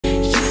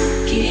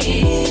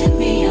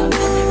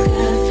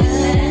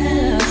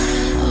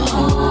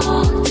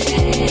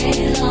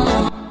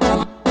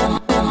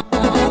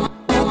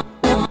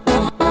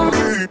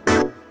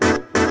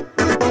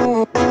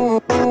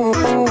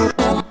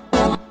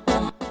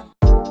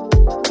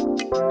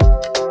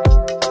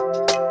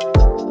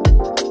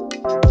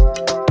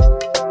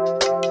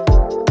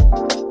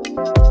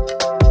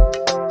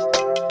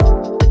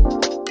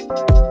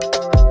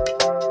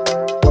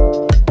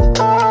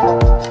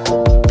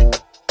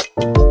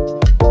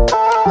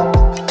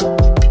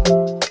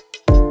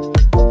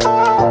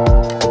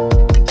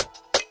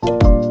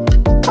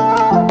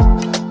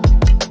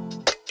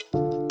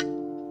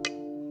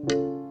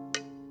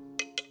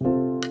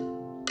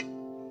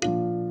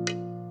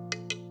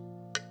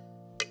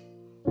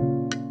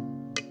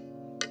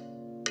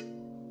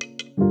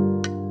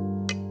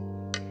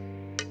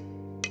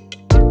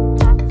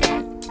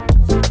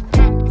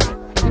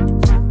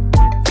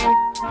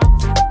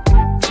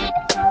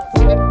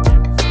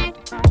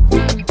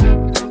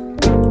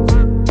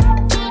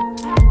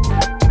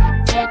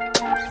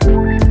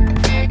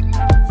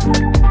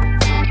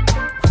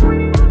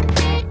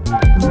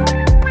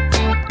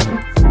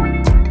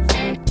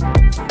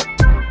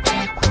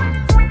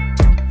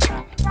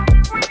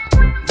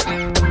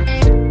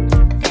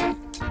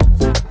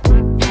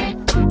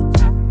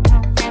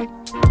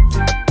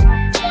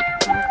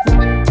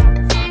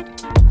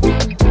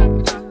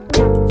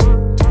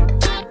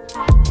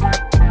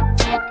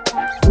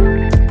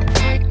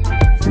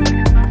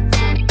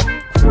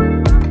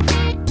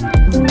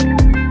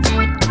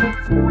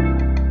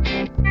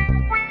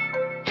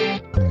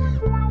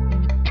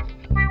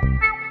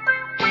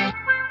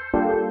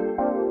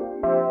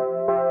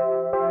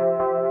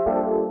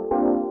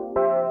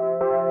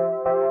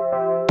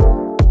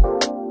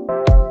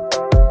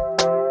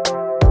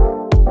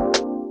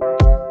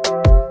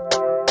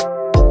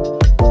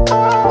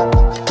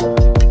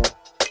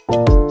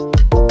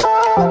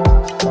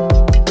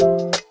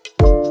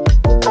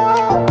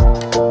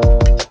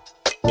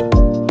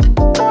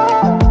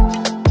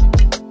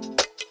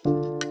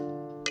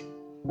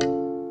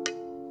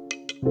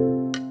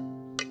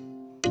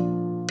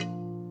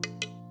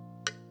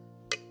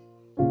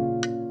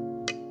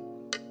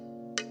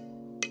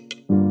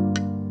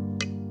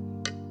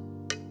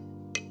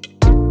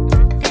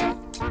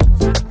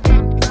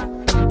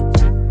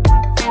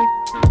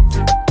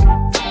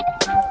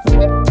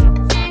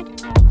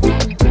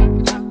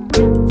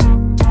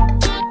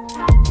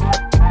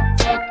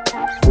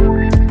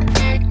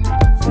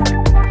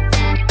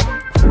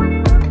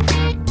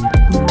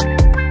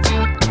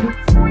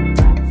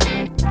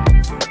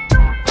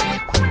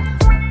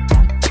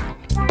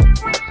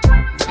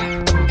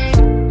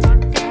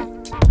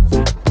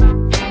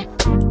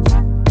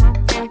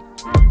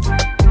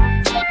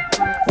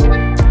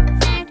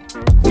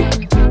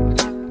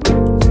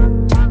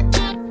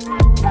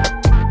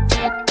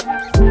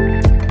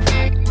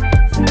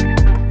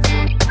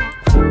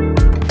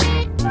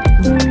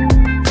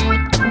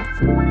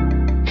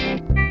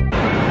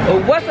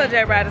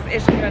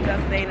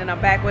and I'm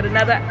back with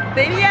another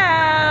video.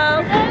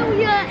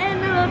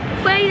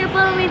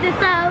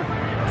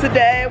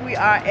 Today we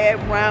are at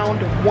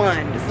round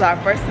 1. This is our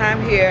first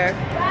time here,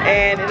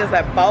 and it is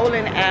a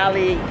bowling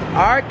alley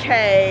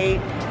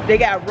arcade. They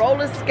got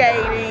roller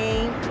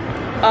skating.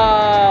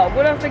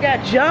 What else they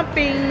got?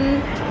 Jumping.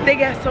 They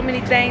got so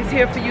many things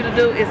here for you to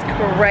do. It's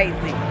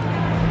crazy.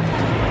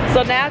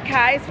 So now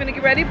Kai is finna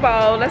get ready to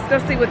bowl. Let's go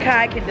see what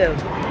Kai can do.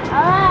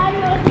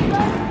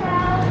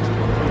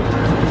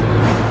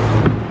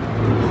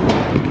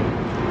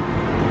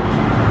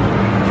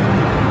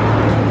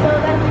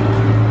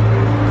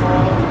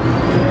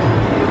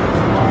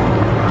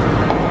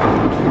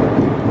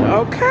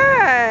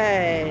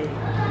 Okay.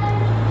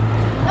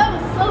 That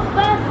was so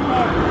fast.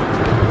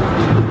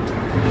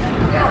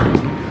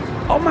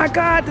 Oh my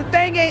God, the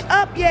thing ain't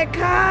up yet,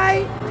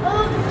 Kai.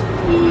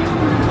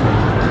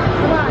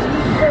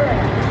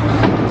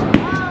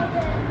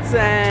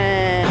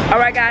 All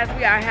right, guys,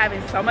 we are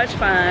having so much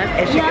fun,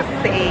 as you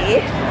can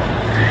see.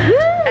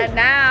 And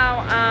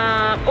now,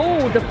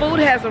 oh, the food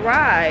has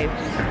arrived.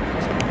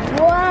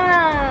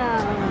 Wow!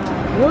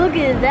 Look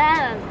at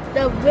that.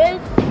 The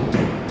rich.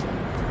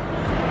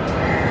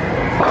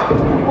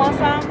 You want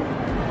some?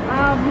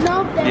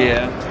 No thanks.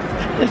 Yeah.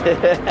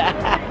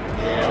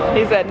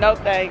 He said no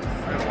thanks.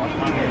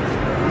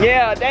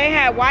 Yeah, they ain't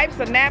had wipes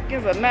or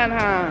napkins or none,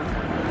 huh?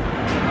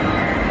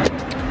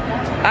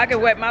 I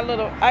can wet my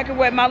little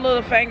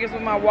fingers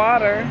with my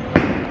water.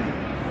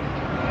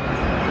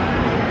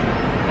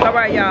 All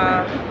right,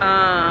 y'all.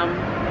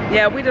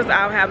 Yeah, we just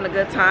out having a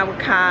good time with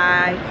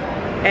Kai,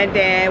 and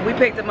then we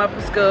picked him up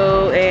from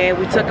school and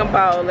we took him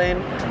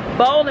bowling.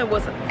 Bowling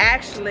was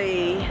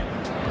actually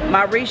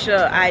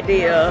Marisha's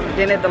idea.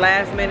 Then at the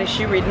last minute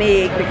she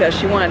reneged because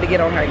she wanted to get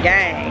on her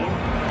game.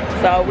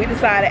 So we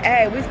decided,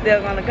 hey, we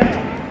still gonna go.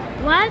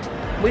 What?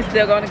 We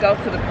still gonna go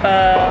to the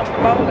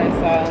bowling.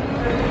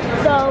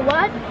 So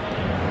what?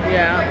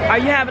 Yeah. Are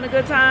you having a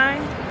good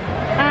time?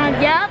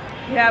 Yep.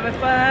 You having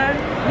fun?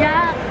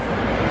 Yep.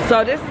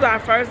 So this is our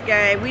first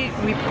game. We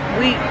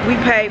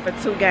paid for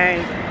 2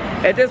 games.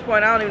 At this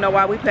point, I don't even know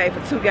why we paid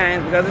for 2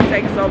 games because it's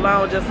taking so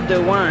long just to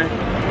do one.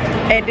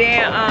 And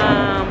then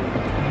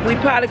we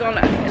probably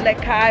gonna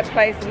let Kai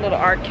play some little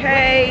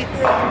arcades,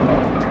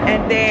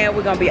 and then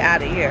we're gonna be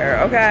out of here.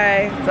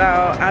 Okay? So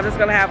I'm just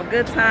gonna have a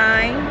good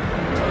time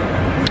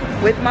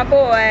with my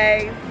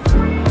boys.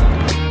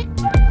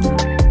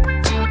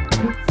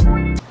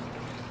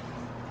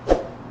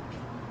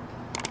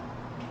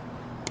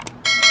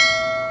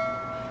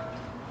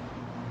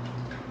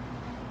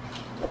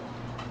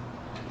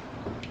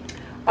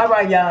 All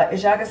right, y'all,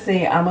 as y'all can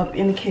see, I'm up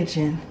in the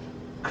kitchen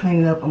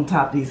cleaning up on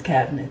top of these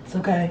cabinets,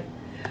 okay?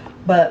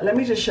 But let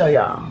me just show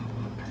y'all.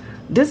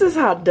 This is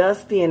how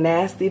dusty and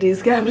nasty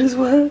these cabinets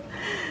was.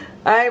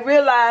 I ain't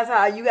realized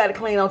how you gotta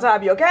clean on top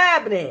of your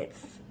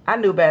cabinets. I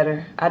knew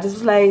better. I just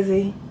was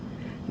lazy.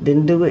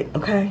 Didn't do it,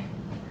 okay?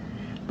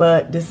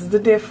 But this is the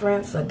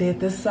difference. I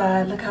did this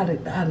side. Look how the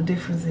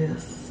difference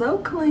is. So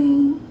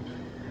clean.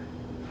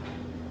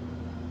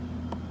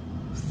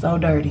 So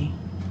dirty.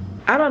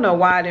 I don't know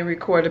why I didn't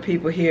record the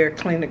people here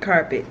clean the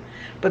carpet,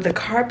 but the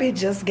carpet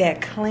just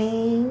got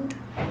cleaned.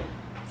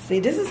 See,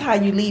 this is how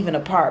you leave an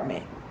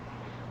apartment.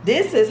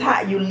 This is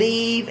how you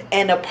leave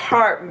an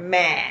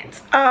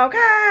apartment,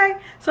 okay?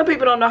 Some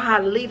people don't know how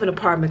to leave an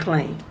apartment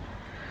clean.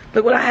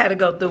 Look what I had to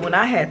go through when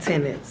I had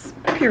tenants,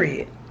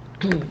 period.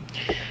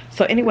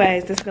 So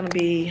anyways, this is gonna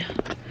be,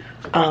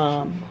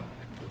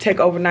 take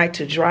overnight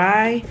to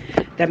dry.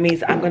 That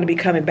means I'm gonna be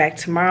coming back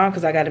tomorrow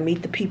because I gotta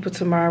meet the people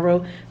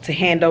tomorrow to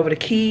hand over the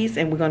keys,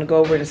 and we're gonna go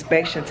over an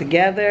inspection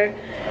together.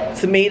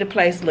 To me, the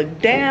place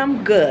looked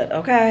damn good,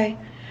 okay?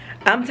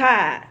 I'm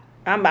tired.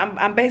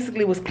 I'm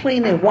basically was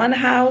cleaning one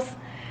house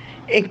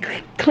and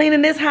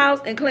cleaning this house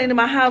and cleaning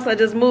my house I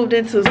just moved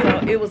into, so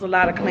it was a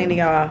lot of cleaning,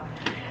 y'all.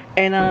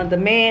 And the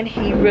man,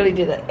 he really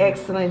did an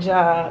excellent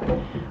job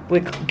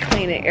with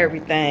cleaning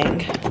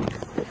everything.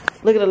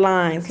 Look at the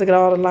lines. Look at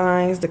all the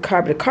lines. The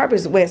carpet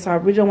is wet, so I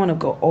really don't want to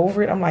go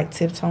over it. I'm like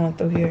tiptoeing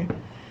through here.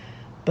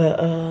 But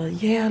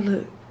yeah,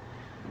 look.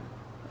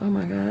 Oh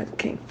my God,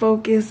 can't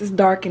focus. It's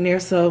dark in there,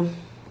 so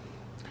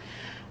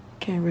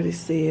can't really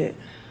see it.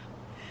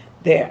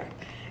 There.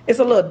 It's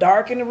a little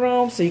dark in the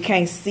room, so you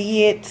can't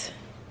see it.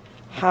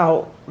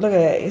 Look at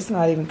that. It's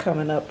not even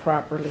coming up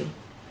properly.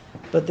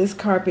 But this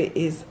carpet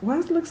is, why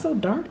does it look so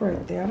dark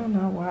right there? I don't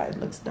know why it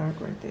looks dark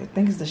right there. I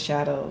think it's the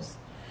shadows.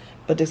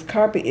 But this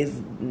carpet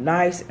is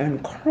nice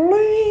and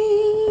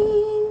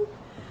clean.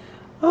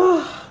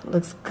 Oh,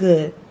 looks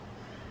good.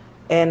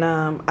 And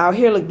out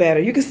here look better.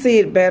 You can see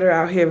it better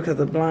out here because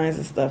the blinds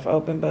and stuff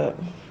open, but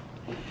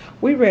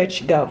we ready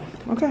to go.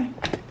 Okay.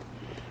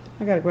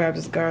 I gotta grab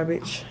this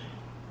garbage.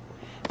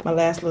 My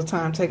last little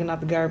time taking out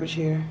the garbage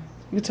here.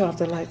 You can turn off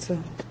the light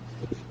too.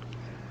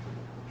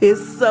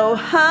 It's so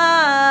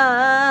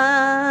hard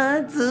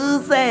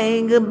to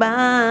say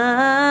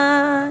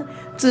goodbye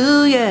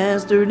to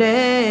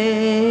yesterday.